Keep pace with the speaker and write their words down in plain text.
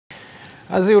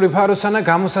აზიური ფაროსანა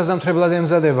გამოსაზამთრებლად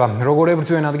ემზადება. Როგორ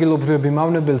ებრძვიან ადგილობრივები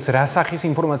მავნებელს, რა სახის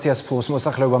ინფორმაციას ფლობს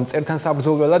მოსახლეობამ წერთან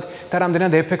საბრძოლველად და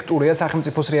რამდენად ეფექტურია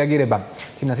სახელმწიფოს რეაგირება.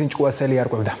 თინათინ ჭკუასელი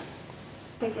არკვევდა.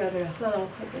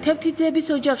 თევთიძეების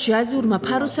ოჯახში აზურმა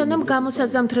ფაროსანამ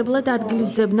გამოსაზამთრებლად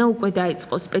ადგილის ძებნა უკვე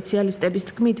დაიწყო. სპეციალისტების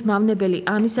თქმით, მავნებელი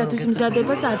ამისათვის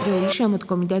მზადებას ადრეული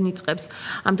შემოდგომიდან იწყებს.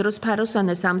 ამ დროს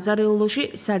ფაროსანა სამზარეულოში,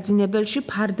 საძინებელში,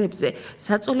 ფარდებზე,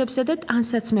 საწოლებსა და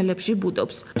ტანსაცმელებში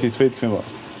ბუდობს. თითქმის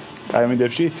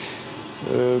კაიმიდებში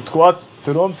თქვათ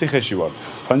რომ ციხეში ვართ.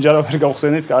 ფანჯარა ვერ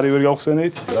გავხსენით, კარი ვერ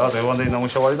გავხსენით. რა დევანდელი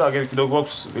ნამუშევარი და აგერ კიდევ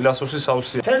გვაქვს ვილასოსის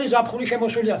საუსი. თელი ზაფხული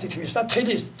შემოსულია თითქმის და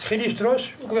თხილის დროს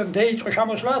უკვე დაიწყო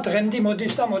შემოსვლა, დღემდე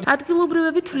მოდის და მოდის.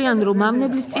 ადგილობრივები თვლიან, რომ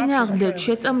მავნებლის წინააღმდეგ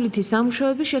შეწამლითი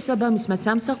სამუშაოები შესაბამისმა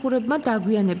სამსახურებმა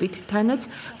დაგვიანებით, თანაც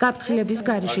გაფრთხილების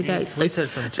გარეშე დაიწყეს.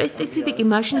 პესტიციდი კი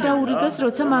მაშინ დაურიგეს,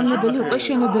 როცა მავნებელი უკვე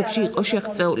შენობებში იყო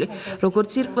შეღწეული.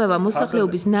 როგორც ირკვევა,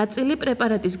 მოსახლეობის ნაწილი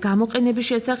პრეპარატის გამოყენების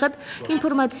შესახებ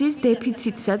ინფორმაციის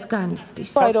დეფიციტსაც განიცდის.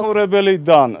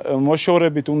 სასწავლებელიდან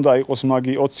მოშორებით უნდა იყოს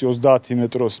მაგი 20-30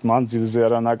 მეტროს მანძილზე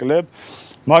არანაკლებ,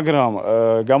 მაგრამ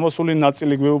გამოსული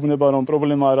ნაწილი გვეუბნება, რომ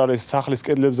პრობლემა არ არის სახლის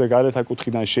კედლებზე გარეთა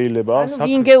კუთხიდან შეიძლება.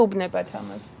 ვინ გეუბნებათ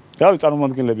ამას? რავი,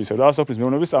 წარმომადგენლები ისე, დასოფლის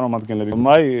მეურნეობის წარმომადგენლები.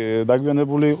 მაი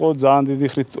დაგვიანებული იყო, ძალიან დიდი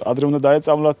ხნით ადრე უნდა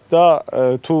დაეწამლათ და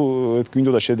თუ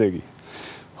გვინდოდა შედეგი.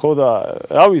 ხო და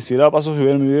რა ვიცი რა, პასუხი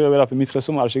ვერ მივიღე, ვერაფერ მითხრეს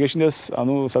რომ არ შეგეშინდეს,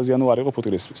 ანუ საზიანო არ იყო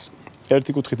ფუტკრისთვის.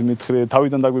 ერთი კუთხით მითხრე,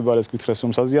 თავიდან დაგვიბარეს, გითხრეს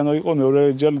რომ საზიანო იყო,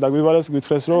 მეორეჯერ დაგვიბარეს,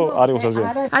 გითხრეს რომ არ იყო საზიანო.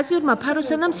 აზურმა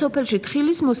ფაროსანამ სოფელში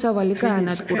თხილის მოსავალი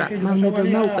გაანადგურა.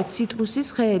 მავნებელმა უკვე ციტრუსის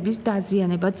ხეების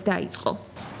დაზიანებაც დაიწყო.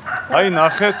 აი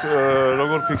ნახეთ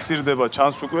როგორ ფიქსირდება,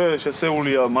 ჩანს უკვე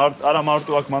შესეულია, არა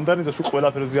მარტო აქ მანდარინზე, სულ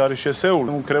ყველაფერზე არის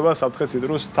შესეული. უკრება საფრთხე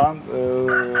ციტრუსთან,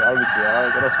 არ ვიცი,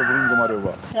 არასრული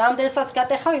მდგომარეობა. რამდენსაც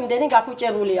გატეხავ, იმდენი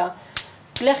გაფუჭებულია.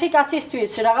 ლეხი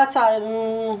კაცისთვის რაღაცა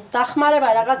დახმარება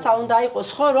რაღაცა უნდა იყოს,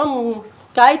 ხო, რომ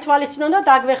გაითვალისწინონ და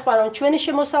დაგვეხმარონ, ჩვენი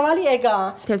შემოსავალი ეგაა.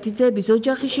 თევთიძეების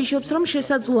ოჯახი შიშობს, რომ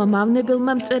შესაძლოა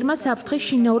მავნებელმა მწერმა საფრთხე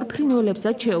შინაურ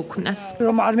ფრინველებსაც შეუქმნას.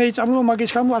 რომ არ მეიწამლო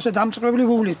მაგის გამო ასე დამწყრებული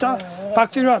ვუვლით და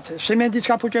ფაქტიურად სემენტიც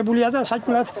გაფუჭებულია და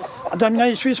საჭმელად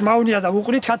ადამიანისთვის მავნია და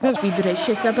უყრით ხათმებს. ვიდრე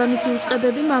შესაბამისი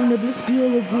უწყებები მავნებლის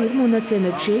ბიოლოგიურ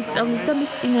მონაცემებს შეისწავლის და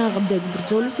მის წინააღმდეგ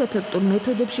ბრძოლის ეფექტურ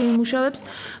მეთოდებს შეიმუშავებს,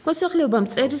 მოსახლეობა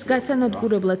მწერის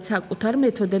გასანადგურებლად საკუთარ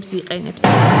მეთოდებს იყენებს.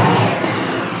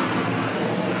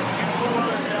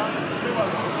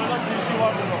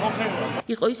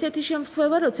 იყო ისეთი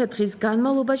შემთხვევა, როცა დღის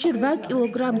განმავლობაში 8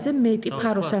 კილოგრამზე მეტი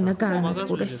ფაროსანა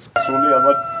გაანადგურეს. სული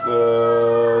ალბათ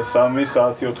 3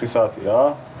 საათი 4 საათი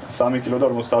რა, 3 კილო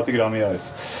და 50 გრამი არის.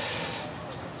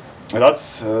 რაც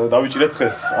დავიჭირეთ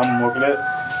დღეს ამ მოკლე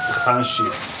ხანში.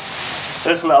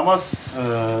 ეხლა ამას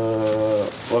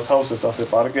ვათავსებთ ასე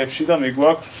პარკებში და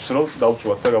მიგვაქვს რომ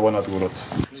დავწვათ და გავანადგუროთ.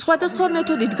 სხვადასხვა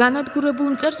მეთოდით განადგურებულ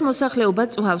მწერს მოსახლეობა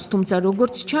წვავს, თუმცა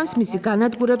როგორც ჩანს, მისი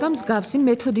განადგურება მსგავსი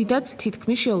მეთოდიდაც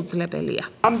თითქმის შეუძლებელია.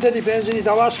 ამდენი ბენზინი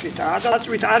დავასხით,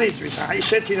 აწვით არ იწვის,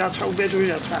 ისეთი რაცა უბედური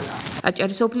რაცა.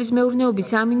 აჭარის სოფლის მეურნეობის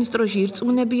სამინისტროში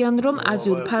ირწმუნებიან, რომ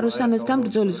აზურ ფაროსანასთან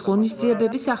ბრძოლის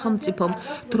ღონისძიებები სახელმწიფომ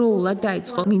დროულად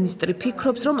დაიწყო. მინისტრი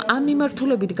ფიქრობს, რომ ამ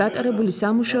მიმართულებით გატარებული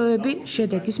სამუშაოები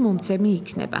შედეგის მომცემი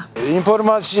იქნება.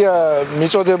 ინფორმაცია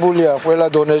მიწოდებულია ყველა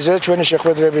დონეზე, ჩვენი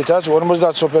შეხვედრებითაც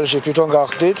 50 სოფელში თვითონ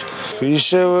გახდით.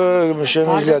 ისევ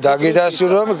შემიძლია დაგიდასი,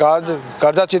 რომ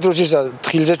გარდა ციტრუსისა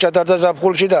თხილზე ჩატარდა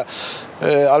ზაფხულში და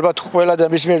ალბათ ყველა და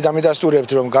მის მიერ დამიდასტურებთ,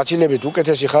 რომ გაცილებით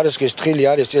უკეთესი ხარისხის თხილი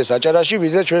არის წელს აჭარაში,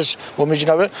 ვიდრე ჩვენს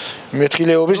მომიჯნავე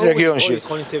მეთხილეობის რეგიონში.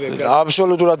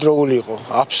 აბსოლუტურად დროული იყო.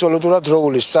 აბსოლუტურად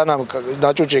დროული. სანამ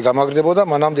დაჭუჭე გამაგრდებოდა,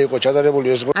 მანამდე იყო ჩატარებული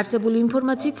ეს. არსებული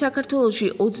ინფორმაციით საქართველოში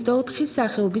 24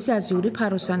 სახეობის აზიური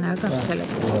ფაროსანაა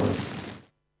გავრცელებული.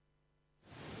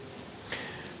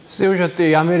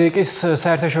 სიუჟეტი ამერიკის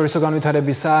საერთაშორისო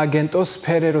განვითარების სააგენტოს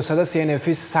ფერეროსა და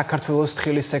CNF-ის საქართველოს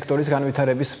თხილის სექტორის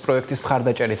განვითარების პროექტის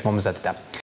მხარდაჭერით მომზადდა.